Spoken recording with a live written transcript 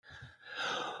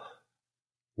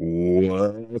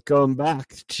Welcome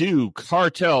back to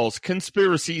Cartels,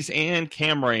 Conspiracies, and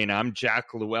Camarena. I'm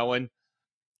Jack Llewellyn.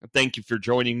 Thank you for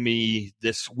joining me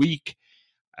this week.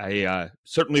 I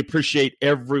certainly appreciate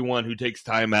everyone who takes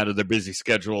time out of their busy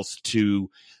schedules to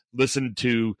listen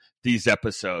to these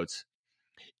episodes.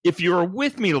 If you were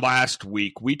with me last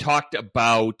week, we talked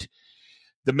about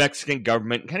the Mexican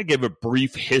government, kind of gave a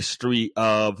brief history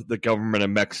of the government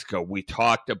of Mexico. We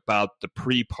talked about the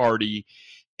pre-party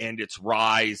and its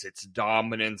rise, its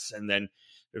dominance, and then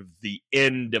the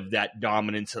end of that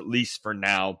dominance, at least for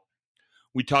now.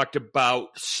 We talked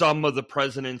about some of the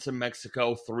presidents in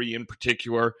Mexico, 3 in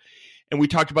particular, and we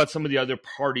talked about some of the other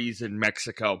parties in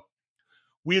Mexico.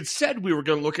 We had said we were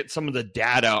going to look at some of the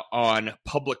data on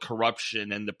public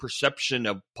corruption and the perception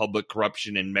of public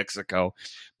corruption in Mexico,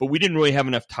 but we didn't really have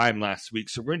enough time last week,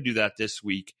 so we're going to do that this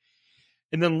week.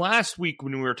 And then last week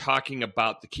when we were talking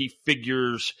about the key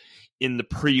figures in the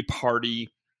pre-party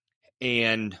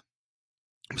and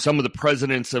some of the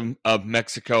presidents of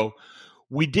Mexico,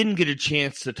 we didn't get a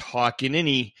chance to talk in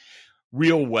any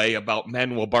real way about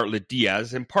Manuel Bartlett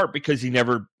Diaz, in part because he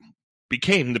never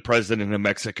became the president of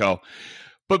Mexico,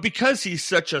 but because he's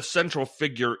such a central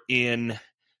figure in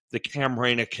the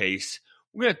Camarena case.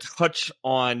 We're going to touch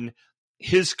on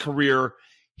his career,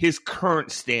 his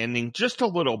current standing just a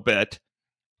little bit,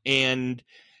 and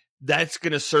that's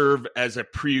going to serve as a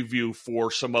preview for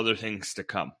some other things to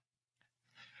come.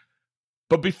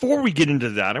 But before we get into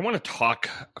that, I want to talk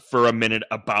for a minute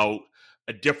about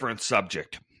a different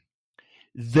subject.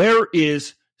 There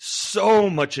is so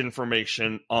much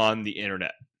information on the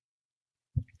internet.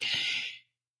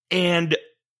 And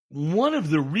one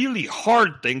of the really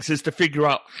hard things is to figure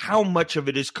out how much of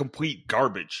it is complete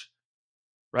garbage,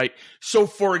 right? So,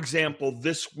 for example,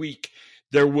 this week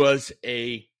there was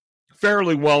a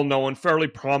fairly well-known, fairly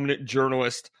prominent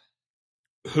journalist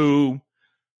who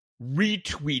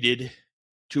retweeted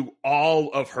to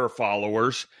all of her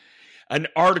followers an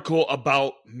article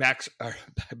about Mark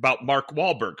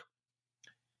Wahlberg.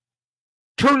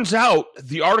 Turns out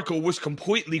the article was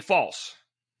completely false.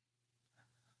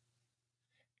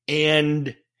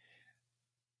 And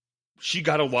she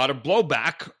got a lot of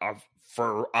blowback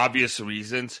for obvious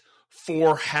reasons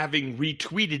for having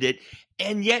retweeted it.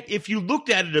 And yet, if you looked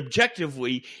at it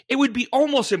objectively, it would be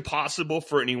almost impossible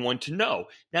for anyone to know.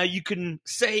 Now, you can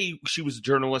say she was a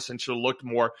journalist and she looked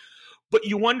more, but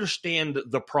you understand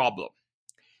the problem.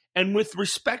 And with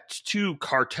respect to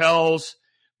cartels,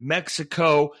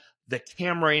 Mexico, the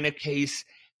Camarena case,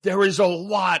 there is a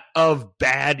lot of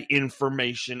bad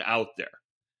information out there.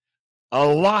 A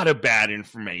lot of bad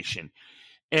information.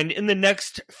 And in the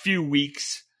next few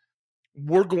weeks,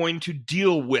 we're going to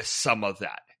deal with some of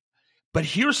that. But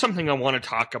here's something I want to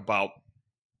talk about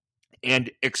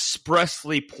and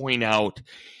expressly point out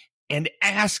and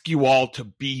ask you all to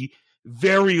be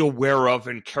very aware of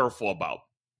and careful about.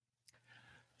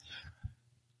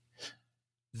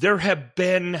 There have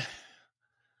been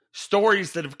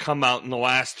stories that have come out in the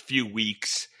last few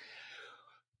weeks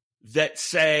that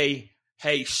say,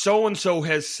 hey, so-and-so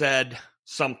has said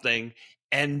something,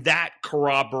 and that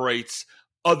corroborates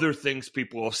other things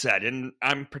people have said. And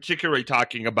I'm particularly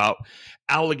talking about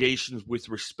allegations with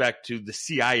respect to the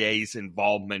CIA's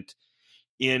involvement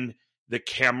in the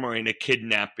Camarena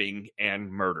kidnapping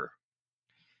and murder.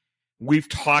 We've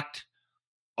talked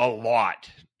a lot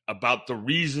about the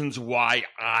reasons why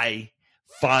I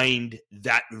find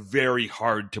that very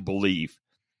hard to believe.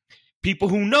 People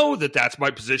who know that that's my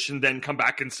position then come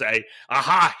back and say,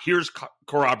 aha, here's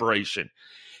corroboration.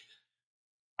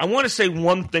 I want to say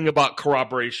one thing about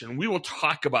corroboration. We will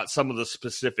talk about some of the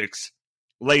specifics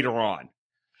later on.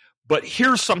 But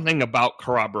here's something about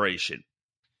corroboration.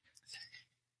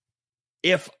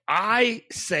 If I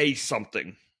say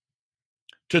something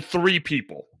to 3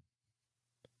 people,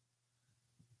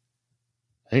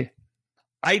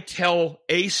 I tell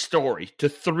a story to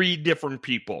 3 different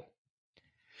people,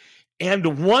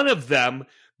 and one of them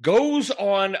goes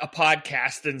on a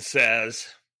podcast and says,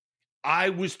 I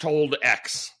was told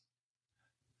X.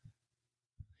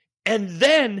 And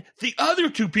then the other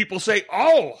 2 people say,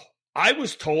 oh, I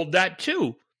was told that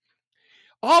too.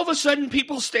 All of a sudden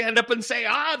people stand up and say,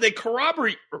 they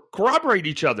corroborate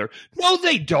each other. No,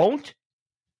 they don't.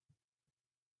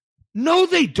 No,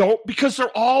 they don't, because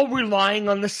they're all relying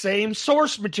on the same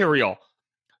source material.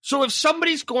 So if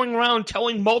somebody's going around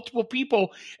telling multiple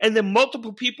people and then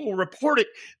multiple people report it,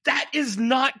 that is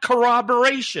not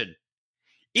corroboration.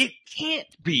 It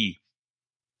can't be.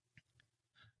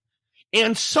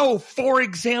 And so, for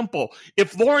example,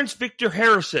 if Lawrence Victor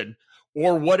Harrison,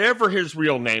 or whatever his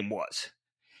real name was,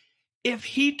 if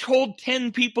he told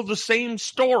 10 people the same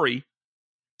story,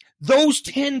 those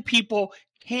 10 people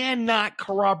cannot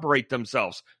corroborate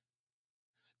themselves.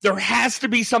 There has to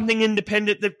be something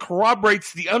independent that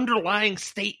corroborates the underlying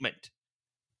statement.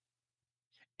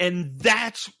 And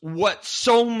that's what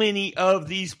so many of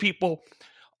these people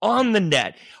on the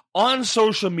net, on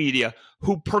social media,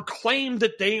 who proclaim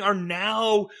that they are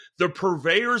now the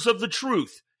purveyors of the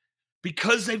truth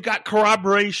because they've got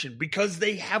corroboration, because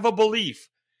they have a belief.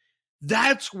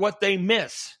 That's what they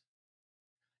miss.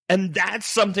 And that's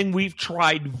something we've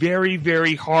tried very,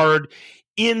 very hard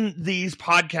in these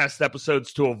podcast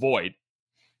episodes to avoid.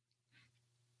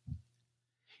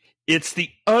 It's the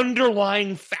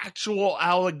underlying factual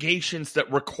allegations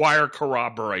that require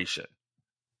corroboration.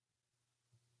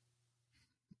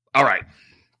 All right.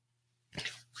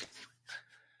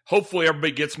 Hopefully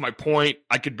everybody gets my point.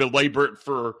 I could belabor it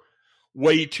for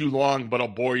way too long, but I'll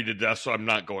bore you to death, so I'm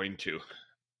not going to.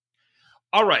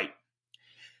 All right.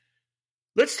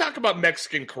 Let's talk about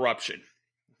Mexican corruption.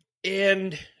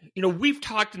 And, we've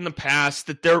talked in the past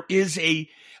that there is a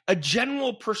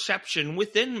general perception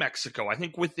within Mexico, I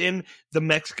think within the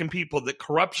Mexican people, that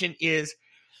corruption is,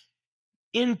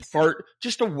 in part,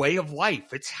 just a way of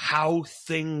life. It's how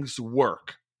things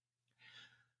work.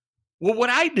 Well, what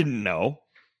I didn't know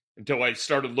until I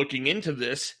started looking into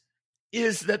this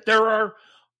is that there are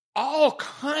all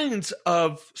kinds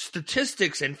of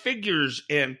statistics and figures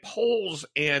and polls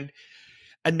and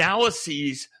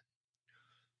analyses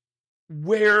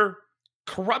where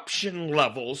corruption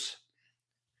levels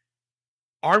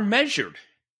are measured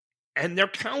and they're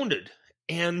counted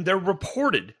and they're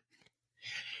reported.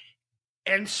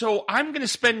 And so I'm going to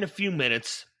spend a few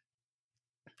minutes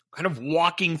kind of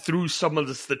walking through some of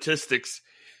the statistics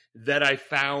that I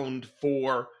found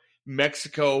for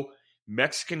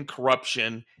Mexican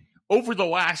corruption over the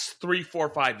last 3, 4,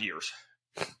 5 years.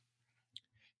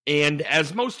 And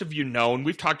as most of you know, and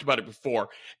we've talked about it before,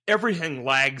 everything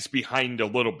lags behind a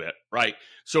little bit, right?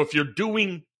 So if you're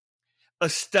doing a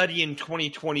study in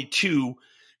 2022,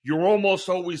 you're almost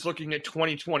always looking at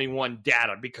 2021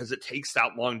 data because it takes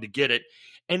that long to get it.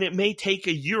 And it may take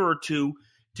a year or two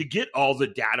to get all the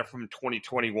data from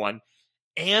 2021,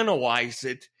 analyze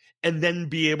it, and then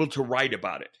be able to write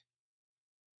about it.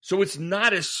 So it's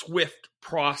not a swift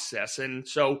process. And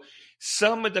so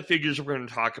some of the figures we're going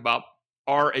to talk about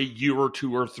are a year or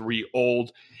 2 or 3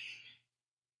 old.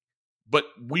 But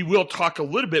we will talk a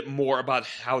little bit more about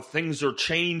how things are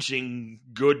changing,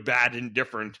 good, bad, and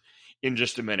different, in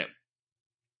just a minute.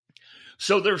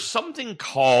 So there's something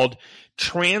called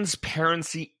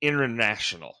Transparency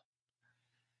International.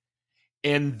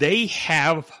 And they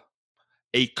have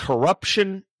a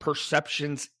corruption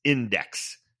perceptions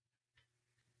index.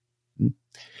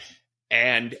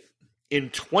 And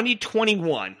in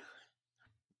 2021,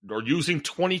 or using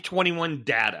 2021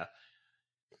 data,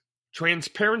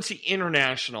 Transparency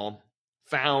International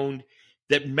found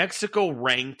that Mexico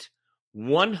ranked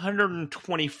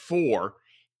 124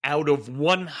 out of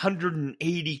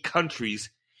 180 countries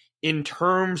in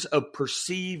terms of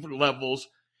perceived levels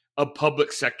of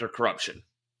public sector corruption.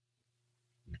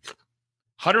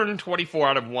 124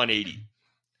 out of 180.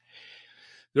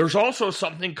 There's also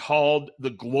something called the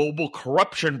Global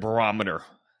Corruption Barometer.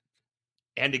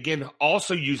 And again,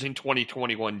 also using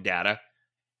 2021 data,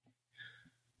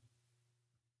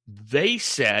 they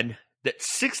said that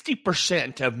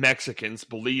 60% of Mexicans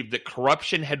believed that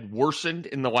corruption had worsened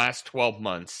in the last 12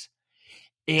 months,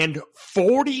 and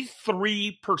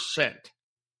 43%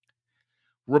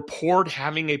 report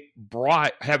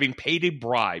having paid a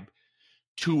bribe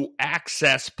to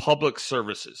access public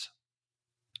services.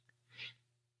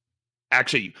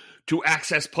 Actually, to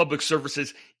access public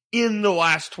services in the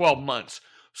last 12 months.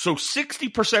 So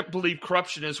 60% believe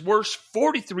corruption is worse.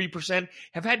 43%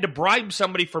 have had to bribe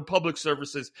somebody for public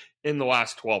services in the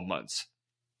last 12 months.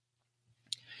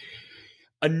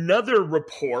 Another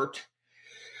report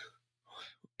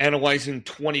analyzing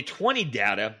 2020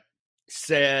 data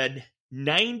said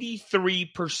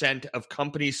 93% of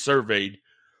companies surveyed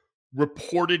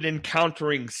reported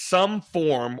encountering some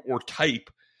form or type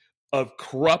of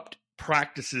corrupt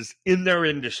practices in their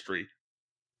industry.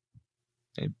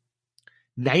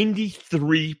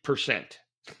 93%.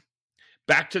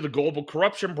 Back to the Global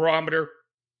Corruption Barometer,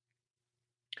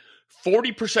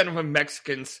 40% of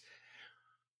Mexicans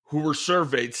who were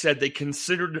surveyed said they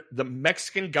considered the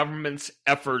Mexican government's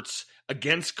efforts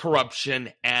against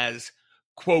corruption as,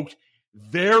 quote,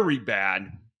 very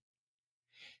bad.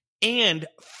 And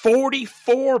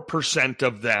 44%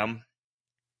 of them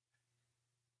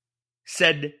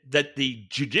said that the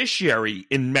judiciary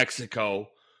in Mexico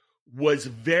was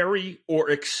very or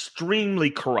extremely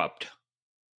corrupt.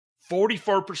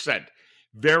 44%.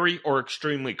 very or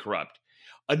extremely corrupt.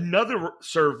 Another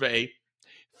survey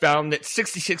found that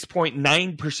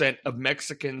 66.9% of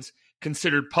Mexicans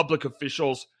considered public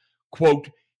officials, quote,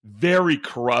 very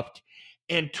corrupt,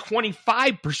 and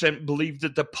 25% believed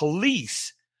that the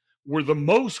police were the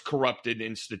most corrupted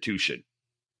institution.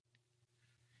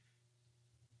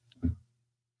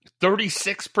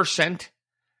 36%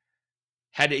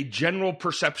 had a general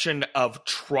perception of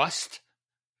trust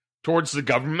towards the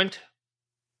government.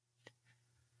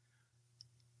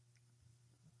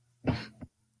 A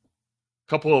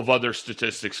couple of other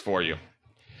statistics for you.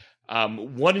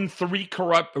 One in three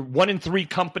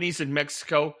companies in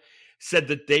Mexico said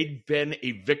that they'd been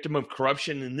a victim of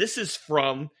corruption, and this is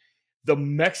from the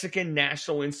Mexican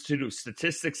National Institute of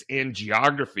Statistics and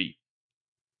Geography.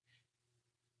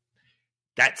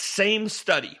 That same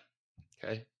study,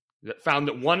 okay, that found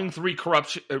that one in three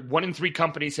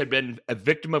companies had been a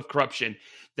victim of corruption.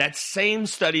 That same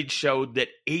study showed that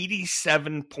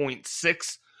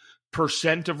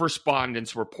 87.6% of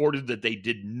respondents reported that they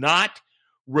did not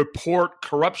report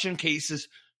corruption cases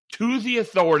to the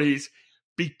authorities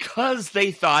because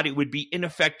they thought it would be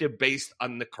ineffective based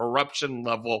on the corruption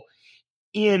level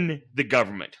in the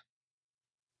government.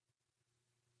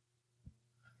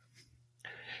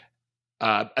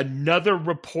 Another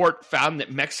report found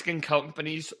that Mexican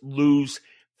companies lose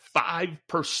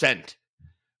 5%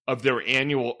 of their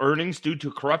annual earnings due to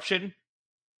corruption.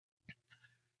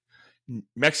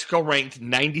 Mexico ranked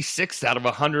 96th out of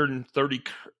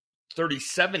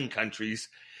 137 countries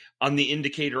on the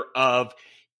indicator of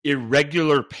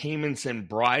irregular payments and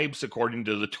bribes, according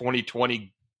to the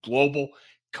 2020 Global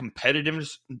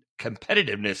Competitiveness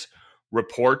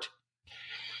Report.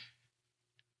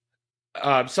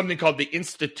 Something called the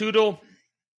Instituto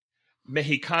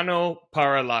Mexicano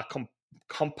para la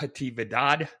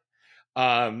Competitividad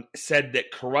said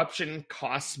that corruption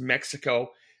costs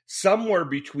Mexico somewhere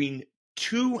between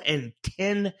 2 and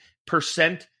 10%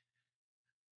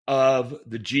 of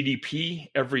the GDP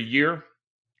every year.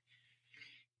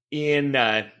 In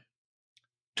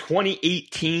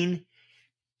 2018,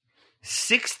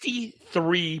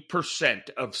 63%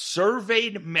 of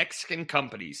surveyed Mexican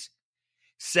companies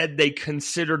said they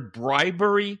considered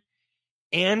bribery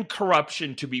and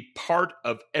corruption to be part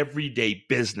of everyday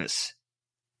business.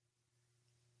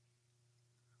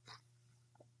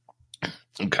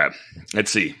 Okay,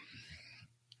 let's see.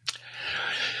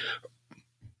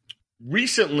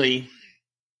 Recently,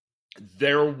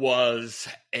 there was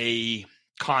a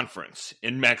conference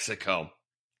in Mexico,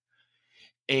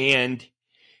 and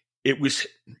it was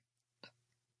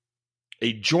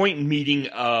a joint meeting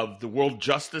of the World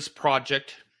Justice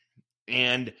Project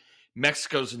and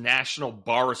Mexico's National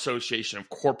Bar Association of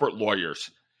Corporate Lawyers.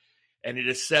 And it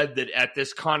is said that at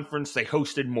this conference, they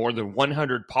hosted more than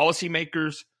 100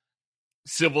 policymakers,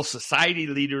 civil society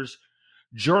leaders,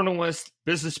 journalists,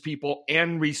 business people,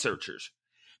 and researchers.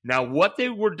 Now, what they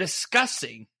were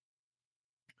discussing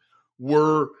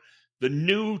were the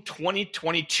new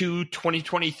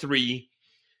 2022-2023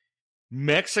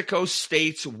 Mexico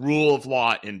State's Rule of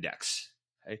Law Index.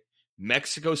 Okay?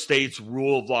 Mexico State's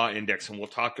Rule of Law Index, and we'll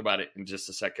talk about it in just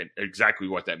a second, exactly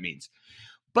what that means.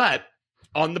 But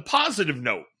on the positive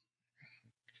note,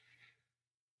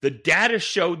 the data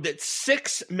showed that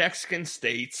 6 Mexican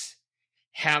states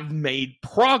have made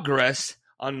progress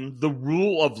on the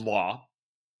rule of law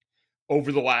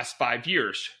over the last 5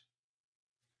 years.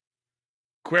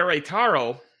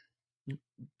 Querétaro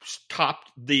topped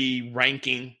the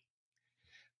ranking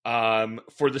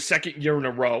for the second year in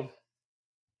a row.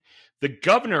 The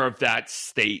governor of that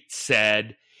state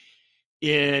said,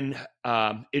 in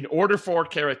order for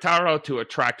Querétaro to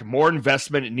attract more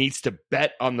investment, it needs to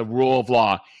bet on the rule of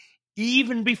law.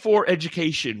 Even before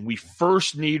education, we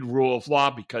first need rule of law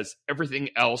because everything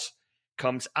else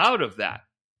comes out of that.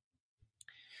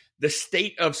 The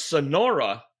state of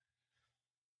Sonora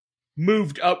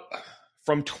moved up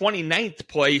from 29th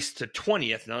place to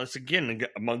 20th. Now, that's again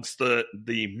amongst the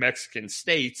Mexican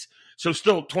states. So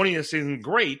still 20th isn't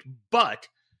great, but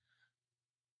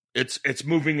it's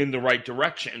moving in the right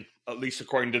direction, at least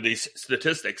according to these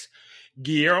statistics.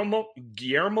 Guillermo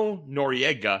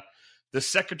Noriega, the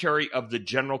secretary of the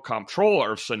General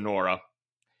Comptroller of Sonora,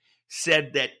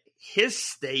 said that his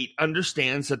state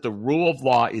understands that the rule of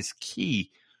law is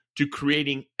key to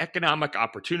creating economic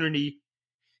opportunity,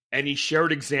 and he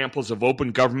shared examples of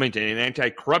open government and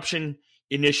anti-corruption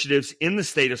initiatives in the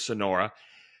state of Sonora,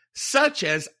 such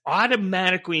as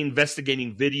automatically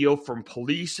investigating video from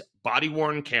police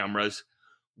body-worn cameras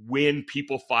when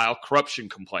people file corruption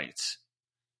complaints.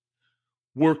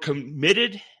 We're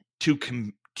committed to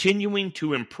continuing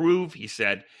to improve, he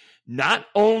said, not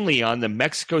only on the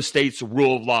Mexico State's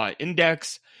Rule of Law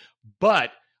Index,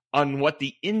 but on what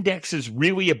the index is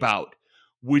really about,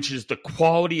 which is the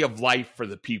quality of life for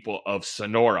the people of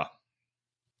Sonora.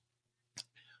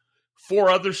 4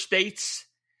 other states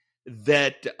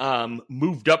that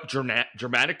moved up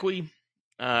dramatically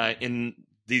in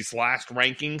these last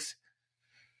rankings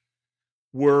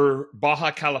were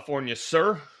Baja California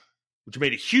Sur, which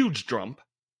made a huge jump,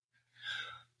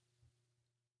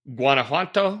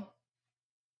 Guanajuato,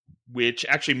 which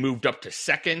actually moved up to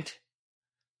second,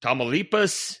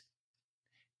 Tamaulipas,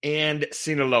 and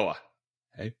Sinaloa.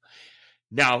 Okay.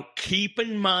 Now, keep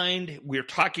in mind, we're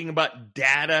talking about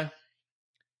data,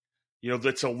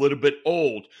 that's a little bit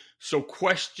old. So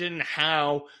question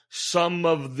how some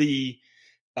of the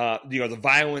the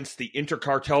violence, the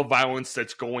intercartel violence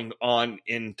that's going on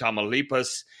in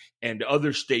Tamaulipas and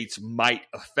other states might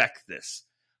affect this.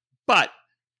 But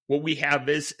what we have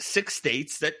is 6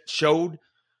 states that showed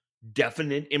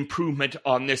definite improvement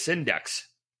on this index.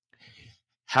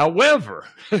 However,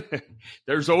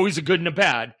 there's always a good and a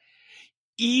bad.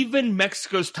 Even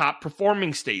Mexico's top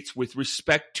performing states with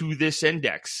respect to this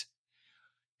index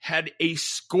had a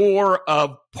score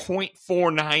of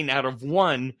 0.49 out of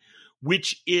 1,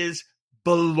 which is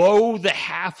below the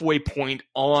halfway point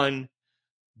on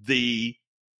the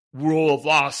rule of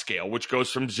law scale, which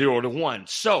goes from 0 to 1.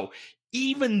 So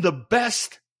even the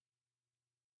best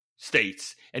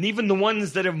states, and even the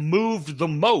ones that have moved the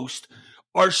most,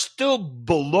 are still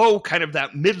below kind of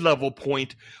that mid-level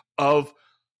point of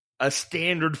a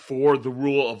standard for the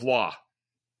rule of law.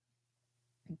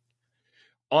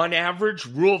 On average,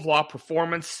 rule of law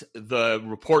performance, the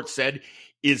report said,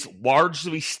 is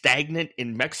largely stagnant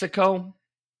in Mexico.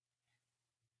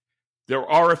 There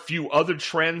are a few other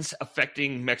trends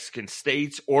affecting Mexican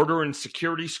states. Order and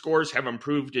security scores have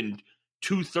improved in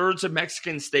 2/3 of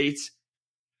Mexican states,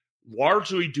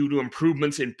 largely due to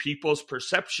improvements in people's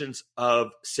perceptions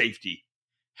of safety.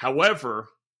 However,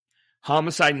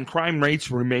 homicide and crime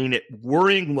rates remain at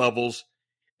worrying levels,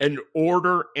 and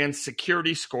order and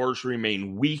security scores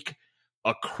remain weak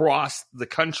across the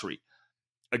country.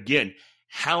 Again,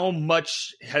 how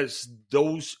much have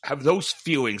those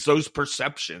feelings, those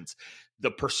perceptions, the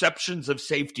perceptions of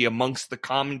safety amongst the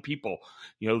common people,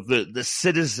 the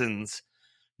citizens,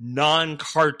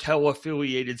 non-cartel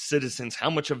affiliated citizens, how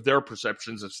much of their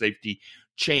perceptions of safety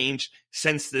changed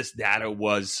since this data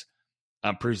was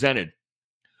presented?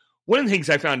 One of the things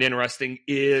I found interesting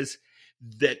is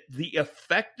that the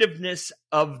effectiveness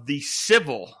of the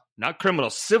civil, not criminal,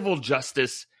 civil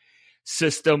justice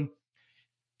system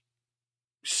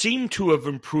seem to have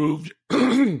improved,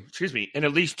 in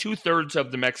at least 2/3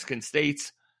 of the Mexican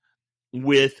states,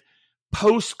 with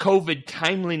post-COVID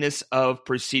timeliness of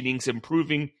proceedings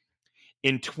improving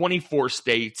in 24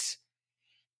 states,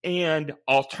 and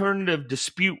alternative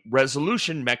dispute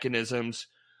resolution mechanisms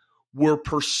were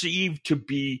perceived to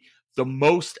be the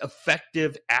most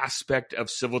effective aspect of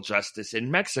civil justice in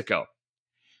Mexico.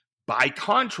 By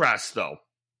contrast, though,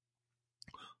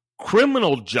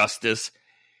 criminal justice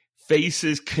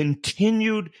faces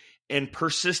continued and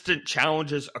persistent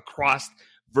challenges across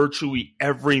virtually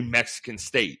every Mexican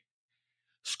state.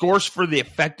 Scores for the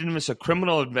effectiveness of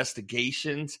criminal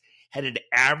investigations had an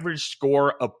average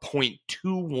score of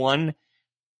 0.21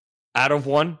 out of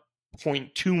 1,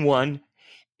 0.21,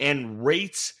 and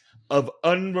rates of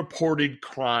unreported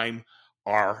crime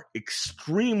are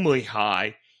extremely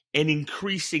high and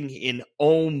increasing in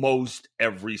almost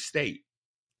every state.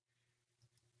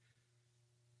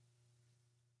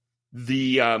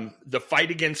 The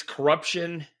fight against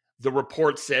corruption, the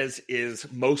report says,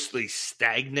 is mostly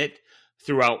stagnant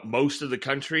throughout most of the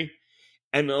country,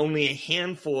 and only a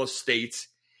handful of states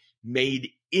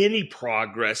made any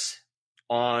progress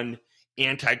on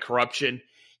anti-corruption.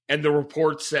 And the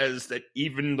report says that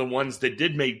even the ones that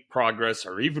did make progress,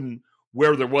 or even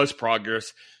where there was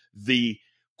progress, the,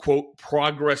 quote,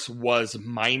 progress was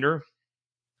minor.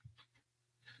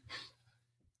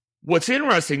 What's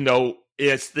interesting, though,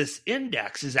 is this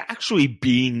index is actually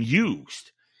being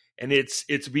used, and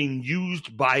it's being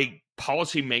used by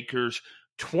policymakers.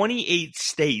 28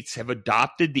 states have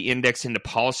adopted the index into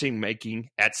policymaking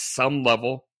at some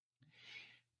level.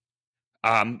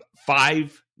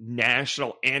 5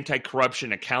 national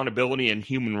anti-corruption accountability and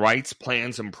human rights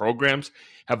plans and programs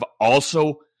have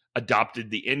also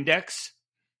adopted the index.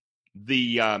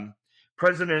 The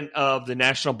president of the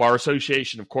National Bar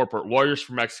Association of Corporate Lawyers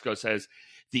for Mexico says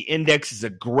the index is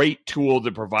a great tool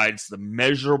that provides the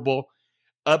measurable,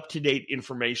 up-to-date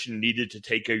information needed to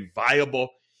take a viable,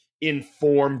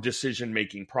 informed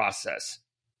decision-making process.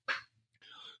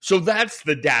 So that's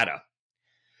the data.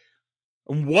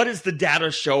 And what does the data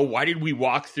show? Why did we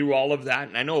walk through all of that?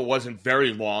 And I know it wasn't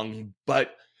very long,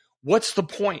 but what's the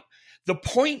point? The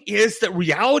point is that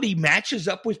reality matches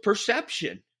up with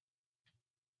perception,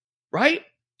 right?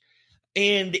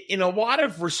 And in a lot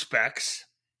of respects,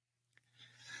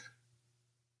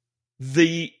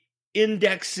 the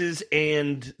indexes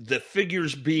and the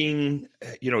figures being,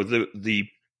 the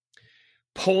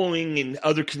polling and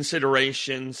other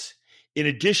considerations, in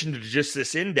addition to just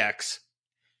this index,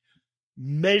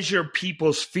 measure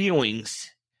people's feelings.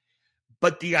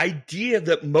 But the idea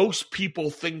that most people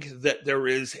think that there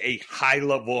is a high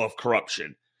level of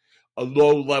corruption, a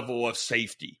low level of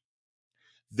safety,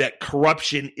 that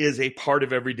corruption is a part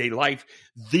of everyday life,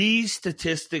 these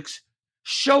statistics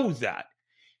show that.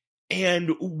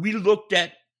 And we looked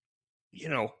at,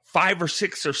 5 or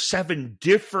 6 or 7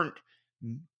 different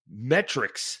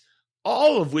metrics,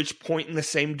 all of which point in the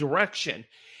same direction.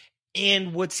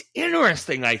 And what's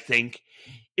interesting, I think,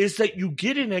 is that you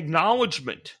get an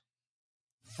acknowledgement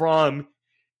from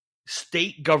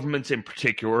state governments in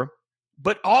particular,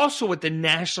 but also at the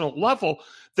national level,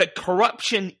 that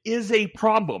corruption is a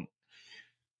problem.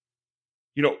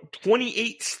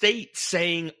 28 states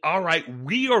saying, all right,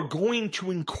 we are going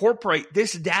to incorporate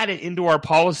this data into our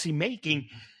policy making.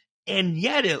 And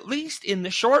yet, at least in the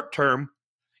short term,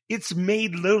 it's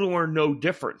made little or no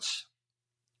difference.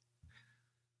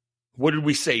 What did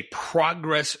we say?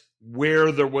 Progress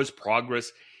where there was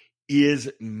progress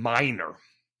is minor.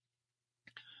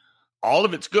 All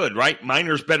of it's good, right?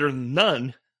 Minor's better than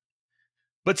none.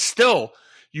 But still,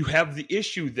 you have the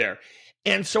issue there.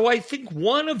 And so I think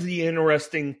one of the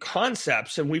interesting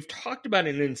concepts, and we've talked about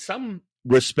it in some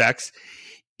respects,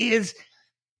 is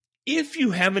if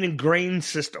you have an ingrained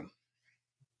system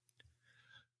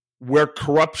where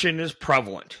corruption is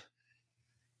prevalent,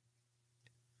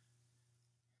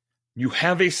 you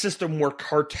have a system where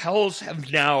cartels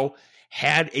have now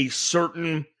had a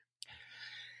certain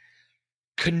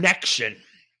connection,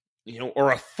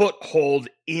 or a foothold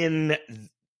in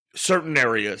certain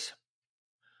areas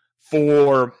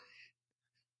for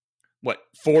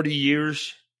 40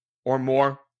 years or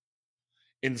more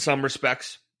in some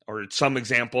respects, or in some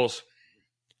examples.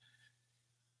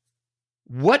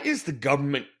 What is the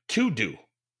government to do?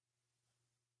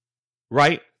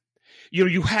 Right?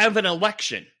 You have an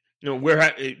election.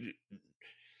 We're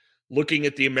looking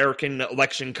at the American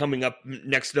election coming up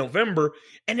next November,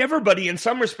 and everybody in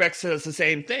some respects says the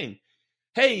same thing.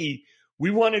 Hey,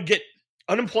 we want to get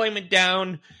unemployment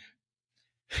down,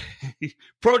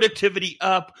 productivity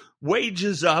up,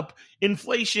 wages up,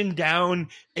 inflation down,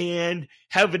 and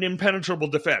have an impenetrable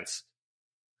defense.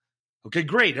 Okay,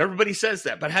 great. Everybody says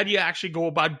that, but how do you actually go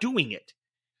about doing it?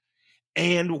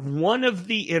 And one of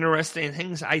the interesting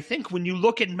things, I think, when you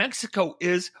look at Mexico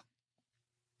is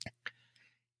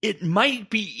it might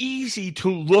be easy to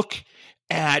look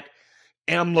at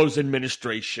AMLO's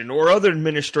administration or other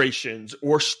administrations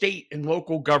or state and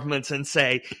local governments and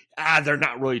say, they're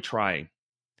not really trying.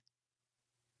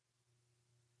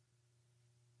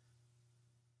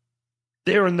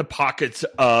 They're in the pockets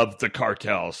of the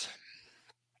cartels.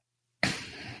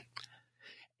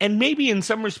 And maybe in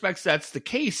some respects that's the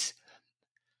case,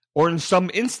 or in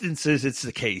some instances it's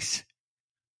the case.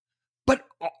 But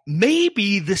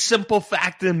maybe the simple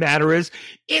fact of the matter is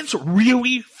it's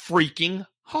really freaking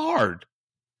hard.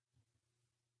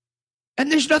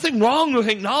 And there's nothing wrong with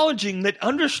acknowledging that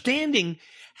understanding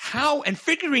how and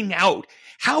figuring out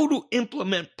how to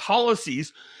implement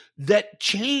policies that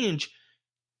change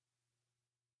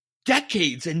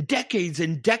decades and decades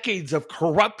and decades of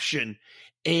corruption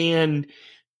and,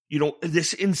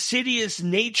 this insidious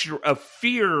nature of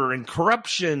fear and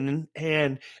corruption,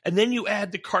 and then you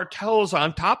add the cartels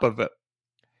on top of it.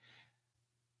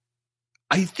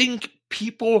 I think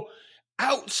people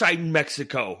outside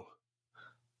Mexico,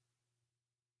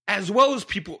 as well as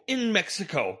people in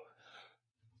Mexico,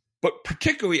 but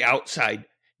particularly outside,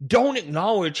 don't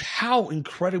acknowledge how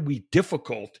incredibly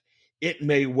difficult it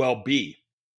may well be.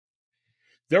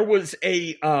 There was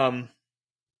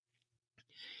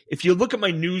if you look at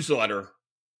my newsletter,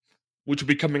 which will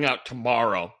be coming out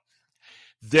tomorrow,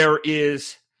 there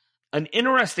is an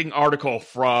interesting article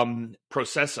from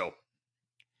Proceso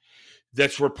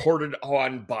that's reported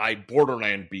on by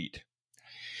Borderland Beat.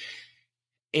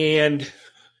 And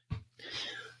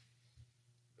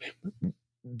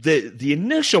the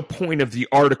initial point of the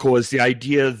article is the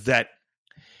idea that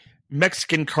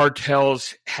Mexican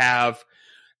cartels have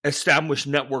established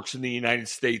networks in the United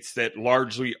States that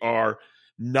largely are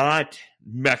not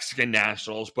Mexican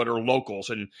nationals, but are locals.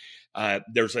 And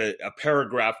there's a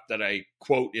paragraph that I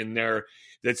quote in there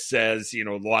that says, a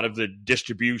lot of the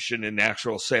distribution and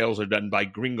actual sales are done by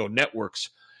gringo networks.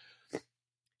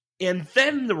 And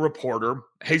then the reporter,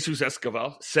 Jesus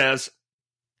Esquivel, says,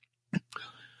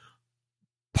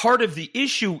 part of the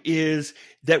issue is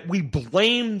that we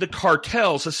blame the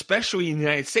cartels, especially in the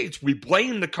United States. We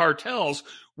blame the cartels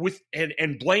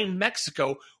and blame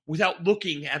Mexico without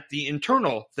looking at the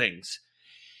internal things.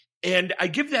 And I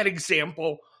give that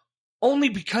example only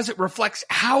because it reflects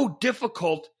how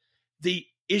difficult the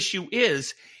issue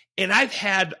is. And I've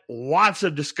had lots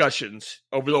of discussions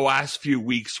over the last few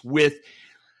weeks with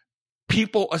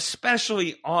people,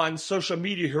 especially on social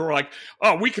media, who are like,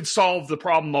 oh, we could solve the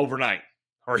problem overnight.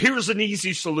 Or here's an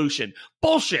easy solution.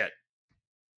 Bullshit.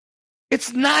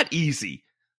 It's not easy.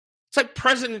 It's like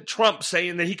President Trump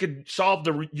saying that he could solve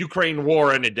the Ukraine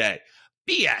war in a day.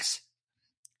 BS.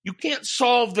 You can't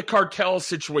solve the cartel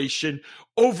situation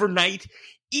overnight,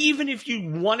 even if you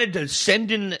wanted to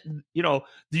send in, the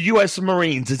U.S.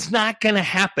 Marines. It's not going to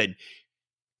happen.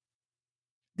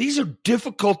 These are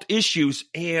difficult issues,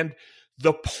 and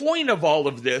the point of all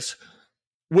of this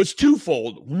was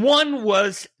twofold. One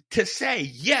was to say,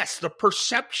 yes, the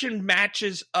perception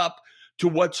matches up to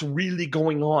what's really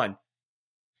going on.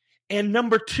 And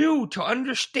number two, to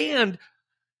understand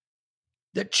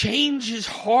that change is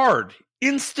hard.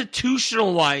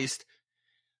 Institutionalized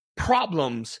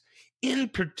problems in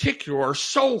particular are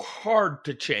so hard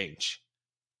to change.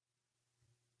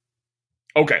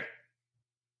 Okay,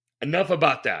 enough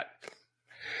about that.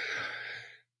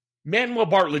 Manuel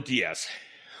Bartlett Diaz.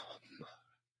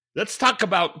 Let's talk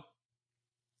about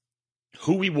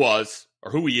who he was,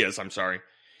 or who he is,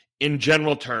 in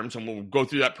general terms, and we'll go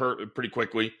through that pretty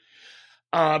quickly.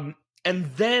 And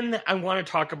then I want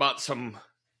to talk about some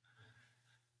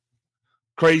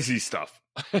crazy stuff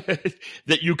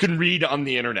that you can read on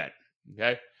the internet.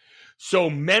 Okay. So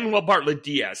Manuel Bartlett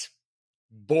Diaz,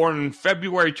 born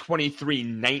February 23,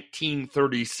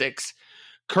 1936,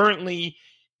 currently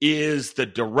is the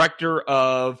director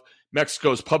of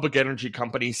Mexico's public energy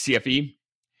company, CFE,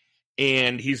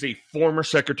 and he's a former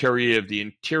Secretary of the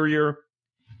Interior.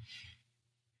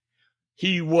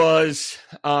 He was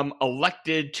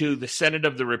elected to the Senate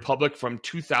of the Republic from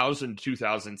 2000 to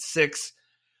 2006,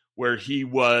 where he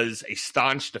was a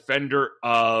staunch defender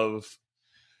of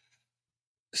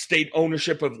state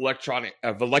ownership of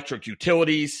electric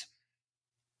utilities.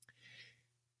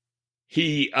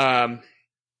 He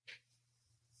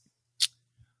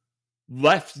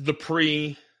left the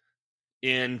PRI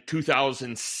in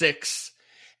 2006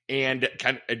 and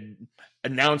kind of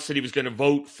announced that he was going to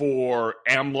vote for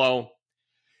AMLO.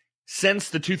 Since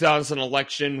the 2000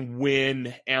 election,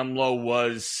 when AMLO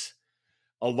was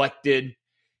elected,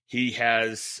 he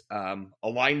has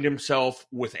aligned himself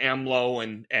with AMLO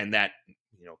and that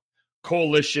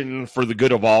coalition for the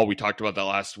good of all. We talked about that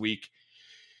last week.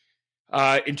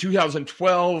 In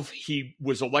 2012, he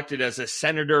was elected as a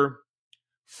senator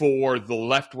for the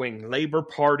left-wing Labor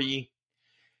Party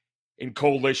in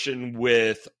coalition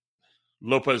with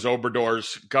López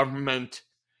Obrador's government.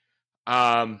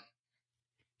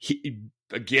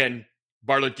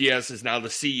 Bartlett Diaz is now the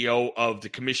CEO of the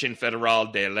Comisión Federal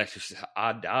de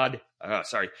Electricidad,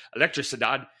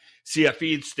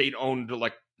 CFE, state-owned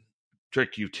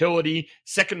electric utility,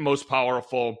 second most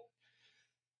powerful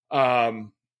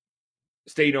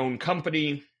state-owned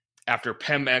company after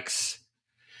Pemex.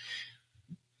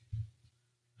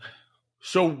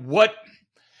 So what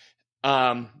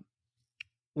do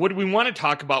we want to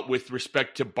talk about with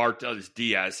respect to Bartlett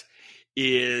Diaz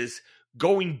is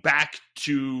going back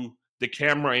to the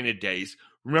Camarena days.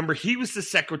 Remember, he was the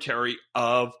Secretary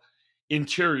of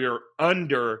Interior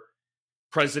under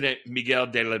President Miguel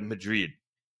de la Madrid,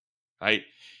 right?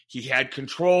 He had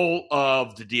control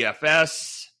of the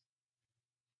DFS.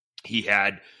 He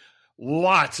had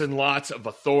lots and lots of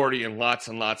authority and lots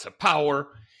of power.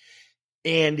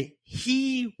 And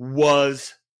he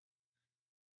was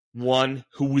one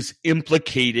who was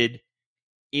implicated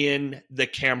in the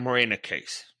Camarena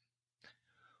case.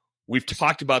 We've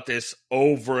talked about this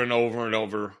over and over and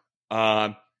over.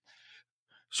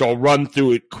 So I'll run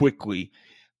through it quickly.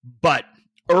 But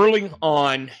early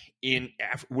on,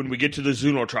 when we get to the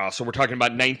Zuno trial, so we're talking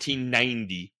about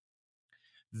 1990,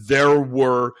 there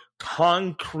were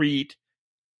concrete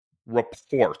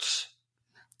reports.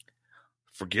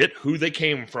 Forget who they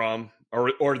came from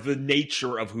or the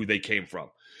nature of who they came from.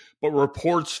 But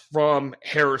reports from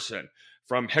Harrison,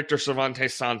 from Hector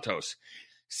Cervantes Santos,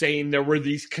 saying there were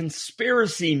these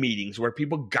conspiracy meetings where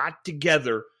people got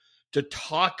together to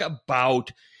talk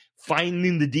about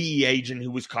finding the DEA agent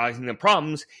who was causing the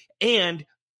problems, and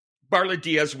Bartlett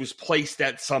Diaz was placed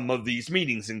at some of these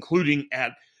meetings, including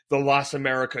at the Las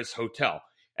Americas Hotel.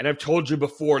 And I've told you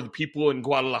before, the people in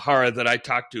Guadalajara that I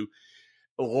talked to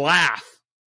laugh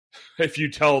if you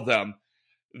tell them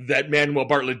that Manuel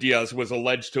Bartlett Diaz was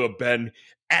alleged to have been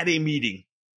at a meeting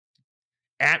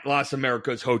at Las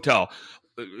Americas Hotel,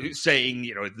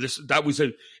 saying, that was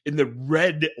in the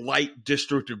red light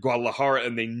district of Guadalajara,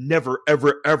 and they never,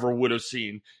 ever, ever would have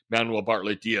seen Manuel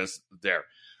Bartlett Diaz there.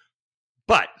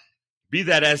 But be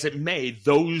that as it may,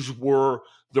 those were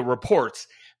the reports.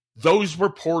 Those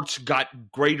reports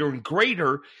got greater and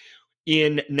greater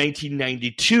in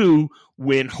 1992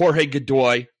 when Jorge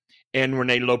Godoy and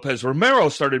Rene Lopez Romero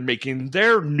started making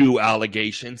their new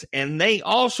allegations, and they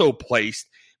also placed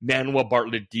Manuel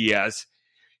Bartlett Diaz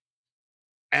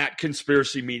at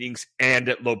conspiracy meetings and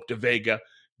at Lope de Vega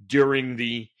during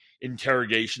the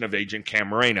interrogation of Agent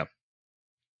Camarena.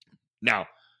 Now,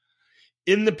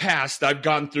 in the past, I've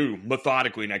gone through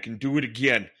methodically, and I can do it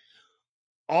again,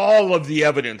 all of the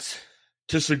evidence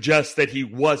to suggest that he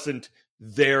wasn't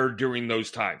there during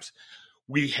those times.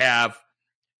 We have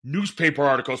newspaper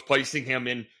articles placing him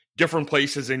in different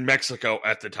places in Mexico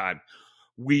at the time.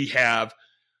 We have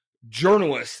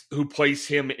journalists who place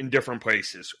him in different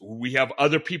places. We have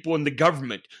other people in the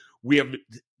government. We have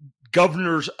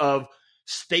governors of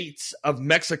states of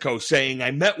Mexico saying,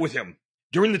 I met with him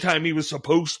during the time he was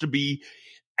supposed to be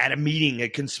at a meeting, a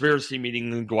conspiracy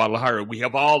meeting in Guadalajara. We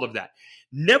have all of that.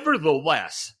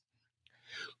 Nevertheless,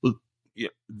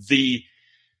 the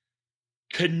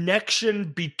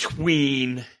connection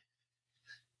between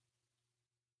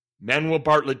Manuel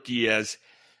Bartlett Diaz,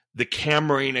 the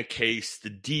Camarena case, the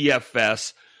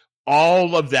DFS,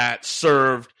 all of that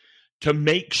served to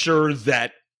make sure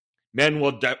that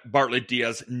Manuel Bartlett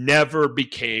Diaz never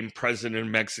became president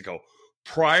of Mexico.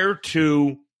 Prior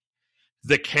to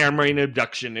the Camarena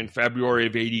abduction in February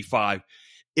of 1985,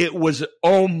 it was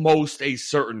almost a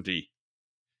certainty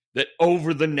that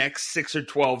over the next 6 or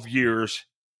 12 years,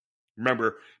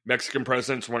 remember, Mexican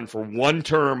presidents run for one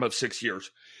term of 6 years,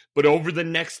 but over the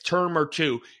next term or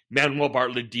two, Manuel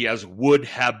Bartlett Diaz would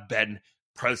have been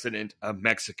president of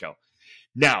Mexico.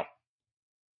 Now,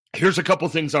 here's a couple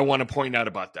things I want to point out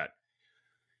about that.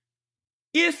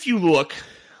 If you look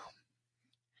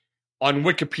on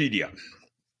Wikipedia,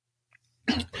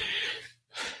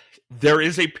 there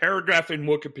is a paragraph in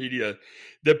Wikipedia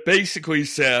that basically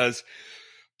says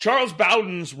Charles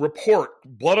Bowden's report,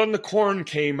 Blood on the Corn,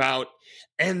 came out,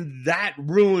 and that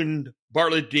ruined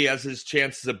Bartlett Diaz's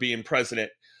chances of being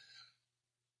president.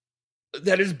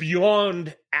 That is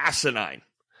beyond asinine.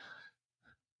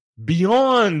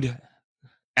 Beyond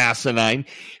asinine,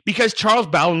 because Charles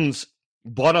Bowden's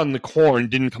Blood on the Corn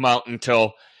didn't come out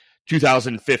until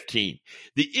 2015.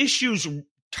 The issues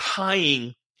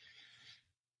tying,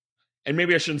 and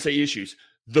maybe I shouldn't say issues,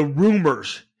 the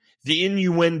rumors, the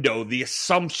innuendo, the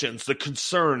assumptions, the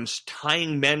concerns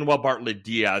tying Manuel Bartlett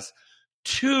Diaz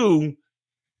to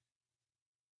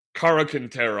Caro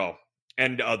Quintero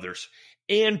and others,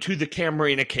 and to the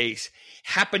Camarena case,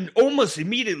 happened almost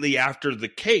immediately after the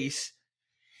case,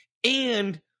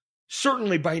 and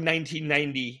certainly by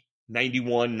 1990,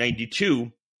 91,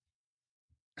 92.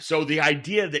 So the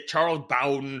idea that Charles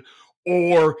Bowden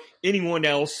or anyone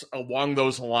else along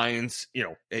those lines,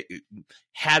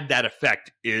 had that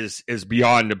effect is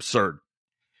beyond absurd.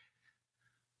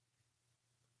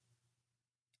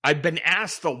 I've been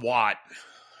asked a lot,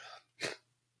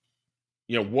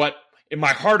 what, in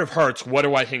my heart of hearts, what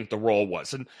do I think the role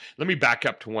was? And let me back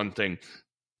up to one thing.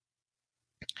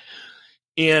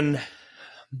 I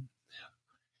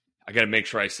got to make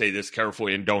sure I say this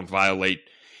carefully and don't violate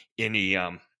any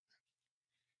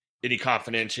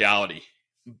confidentiality.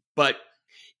 But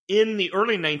in the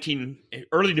early to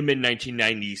mid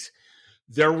 1990s,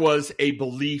 there was a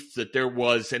belief that there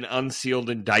was an unsealed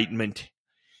indictment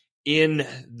in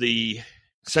the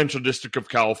Central District of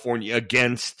California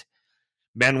against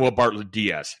Manuel Bartlett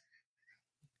Diaz.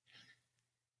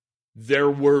 There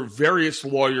were various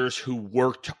lawyers who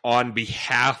worked on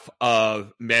behalf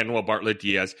of Manuel Bartlett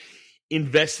Diaz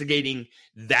investigating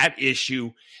that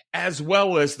issue, as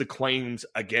well as the claims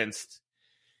against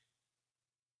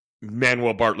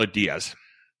Manuel Bartlett Diaz.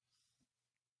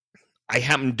 I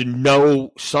happen to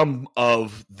know some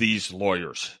of these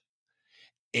lawyers,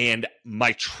 and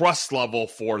my trust level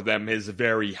for them is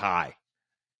very high.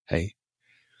 Hey.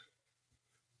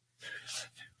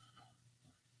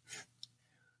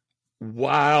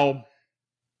 While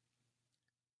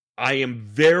I am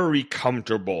very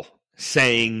comfortable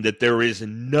saying that there is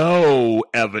no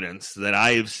evidence that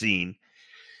I have seen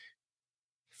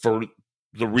for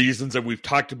the reasons that we've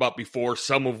talked about before,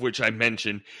 some of which I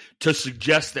mentioned, to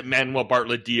suggest that Manuel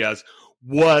Bartlett Diaz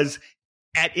was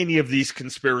at any of these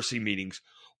conspiracy meetings,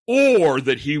 or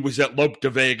that he was at Lope de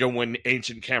Vega when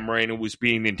Agent Camarena was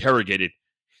being interrogated.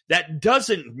 That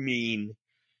doesn't mean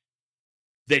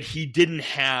that he didn't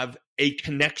have a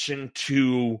connection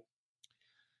to,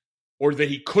 or that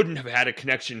he couldn't have had a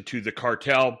connection to the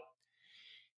cartel,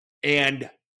 and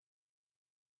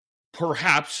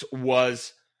perhaps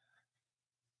was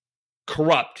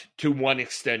corrupt to one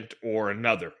extent or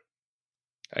another.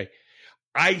 Okay.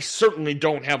 I certainly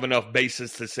don't have enough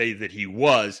basis to say that he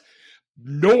was,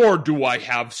 nor do I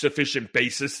have sufficient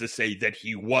basis to say that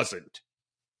he wasn't.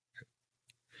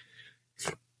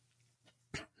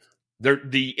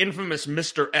 The infamous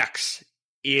Mr. X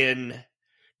in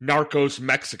Narcos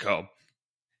Mexico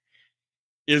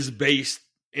is based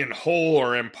in whole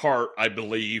or in part, I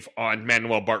believe, on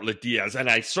Manuel Bartlett Diaz, and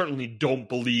I certainly don't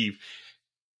believe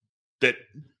that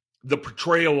the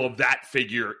portrayal of that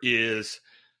figure is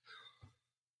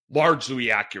largely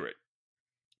accurate.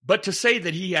 But to say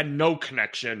that he had no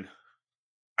connection,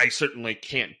 I certainly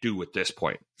can't do at this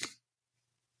point.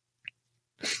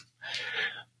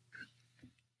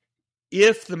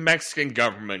 If the Mexican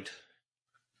government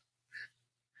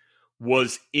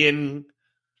was in,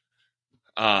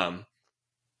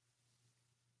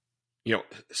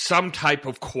 some type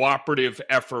of cooperative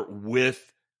effort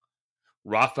with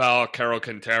Rafael Caro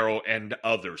Quintero and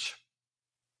others,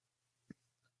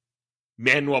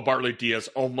 Manuel Bartlett Diaz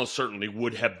almost certainly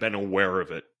would have been aware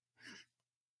of it.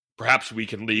 Perhaps we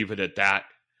can leave it at that.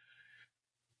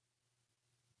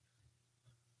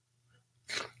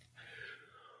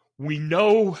 We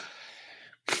know.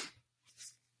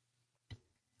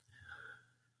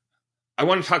 I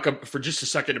want to talk for just a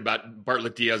second about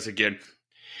Bartlett Diaz again.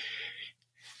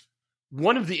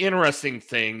 One of the interesting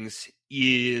things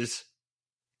is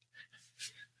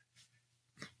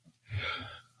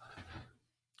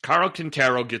Caro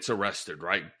Quintero gets arrested,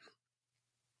 right?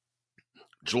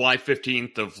 July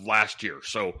 15th of last year.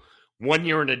 So 1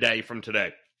 year and a day from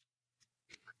today.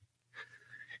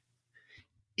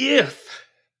 If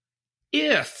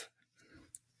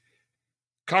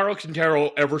Caro Quintero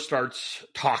ever starts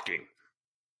talking,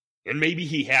 and maybe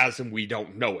he has and we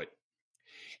don't know it,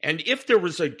 and if there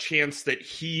was a chance that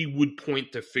he would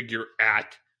point the figure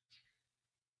at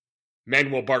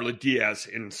Manuel Bartlett Diaz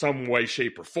in some way,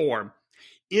 shape, or form,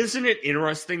 isn't it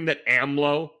interesting that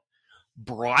AMLO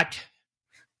brought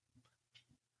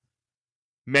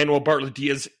Manuel Bartlett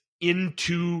Diaz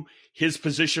into his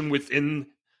position within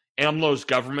AMLO's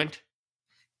government?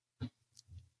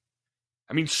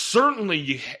 I mean,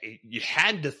 certainly you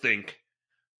had to think,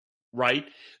 right,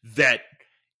 that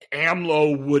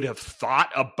AMLO would have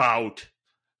thought about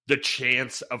the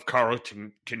chance of Caro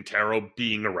Quintero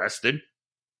being arrested.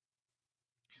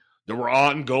 There were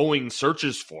ongoing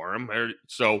searches for him.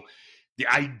 So the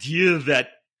idea that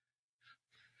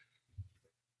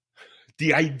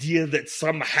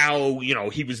somehow,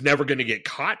 he was never going to get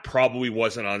caught probably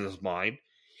wasn't on his mind.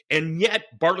 And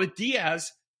yet Bartlett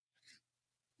Diaz,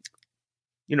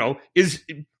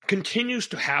 continues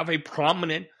to have a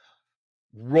prominent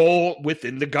role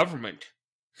within the government.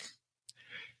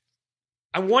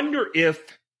 I wonder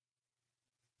if,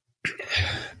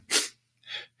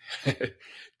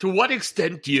 to what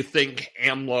extent do you think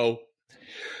AMLO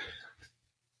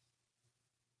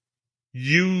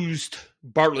used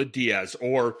Bartlett Diaz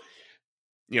or,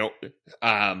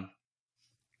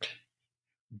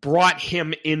 brought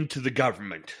him into the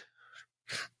government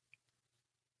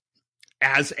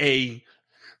as a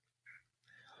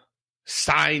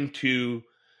sign to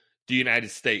the United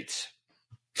States?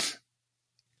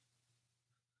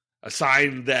 A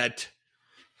sign that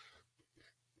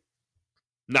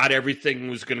not everything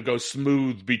was going to go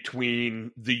smooth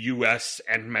between the U.S.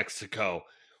 and Mexico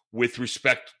with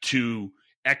respect to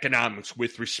economics,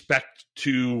 with respect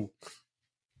to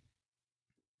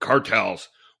cartels,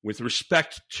 with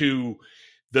respect to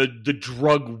the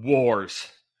drug wars.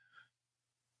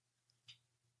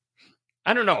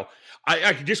 I don't know.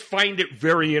 I just find it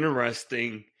very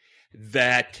interesting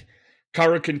that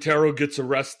Caro Quintero gets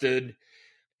arrested.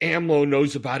 AMLO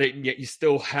knows about it, and yet you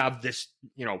still have this,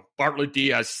 Bartlett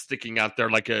Diaz sticking out there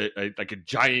like a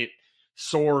giant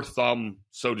sore thumb,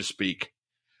 so to speak.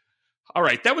 All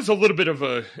right, that was a little bit of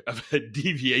a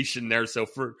deviation there, so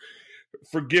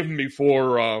forgive me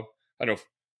for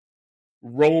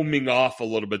roaming off a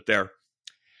little bit there.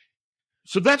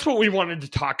 So that's what we wanted to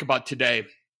talk about today.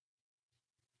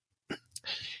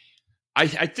 I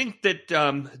think that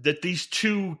that these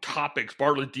two topics,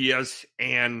 Bartlett Diaz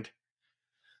and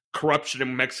corruption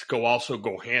in Mexico, also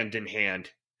go hand in hand.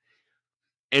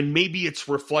 And maybe it's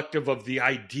reflective of the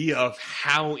idea of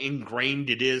how ingrained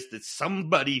it is that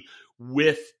somebody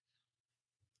with,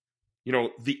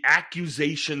 the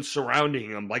accusation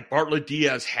surrounding him, like Bartlett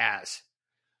Diaz has,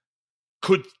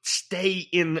 could stay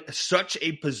in such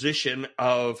a position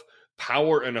of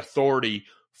power and authority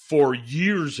for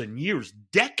years and years,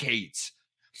 decades.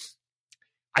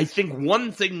 I think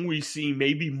one thing we see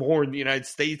maybe more in the United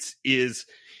States is,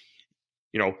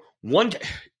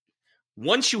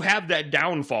 once you have that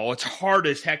downfall, it's hard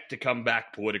as heck to come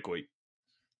back politically.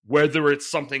 Whether it's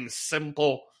something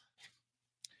simple,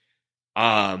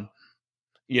 a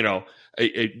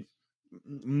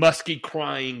Muskie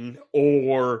crying,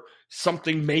 or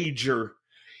something major,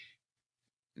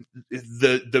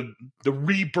 the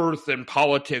rebirth in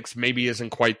politics maybe isn't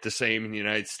quite the same in the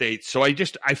United States. So I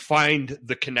find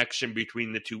the connection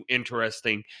between the two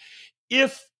interesting.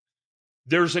 If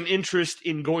there's an interest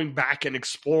in going back and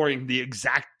exploring the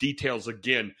exact details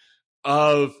again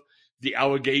of the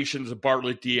allegations of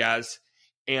Bartlett Diaz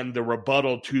and the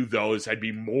rebuttal to those, I'd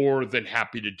be more than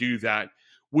happy to do that,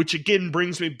 which again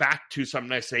brings me back to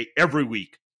something I say every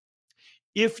week.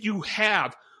 If you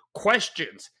have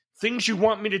questions, things you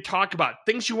want me to talk about,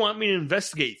 things you want me to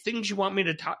investigate, things you want me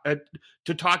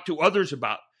to talk to others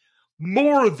about,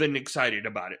 more than excited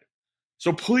about it.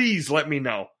 So please let me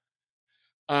know.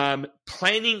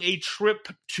 Planning a trip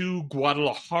to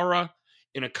Guadalajara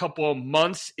in a couple of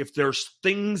months. If there's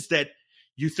things that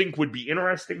you think would be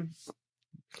interesting,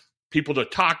 people to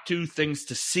talk to, things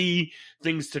to see,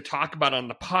 things to talk about on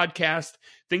the podcast,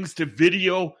 things to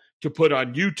video to put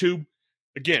on YouTube,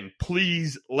 again,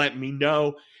 please let me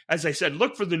know. As I said,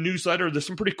 look for the newsletter. There's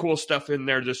some pretty cool stuff in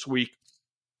there this week.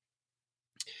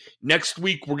 Next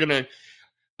week, we're going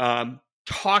to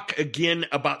talk again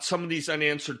about some of these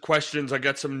unanswered questions. I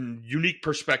got some unique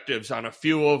perspectives on a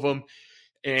few of them,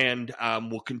 and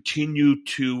we'll continue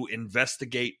to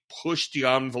investigate, push the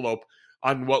envelope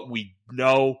on what we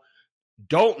know,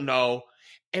 don't know,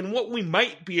 and what we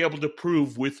might be able to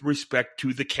prove with respect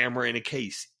to the Camarena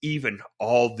case, even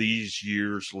all these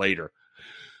years later.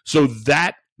 So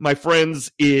that, my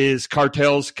friends, is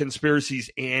Cartels,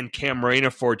 Conspiracies, and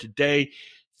Camarena for today.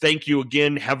 Thank you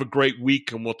again. Have a great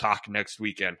week, and we'll talk next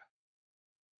weekend.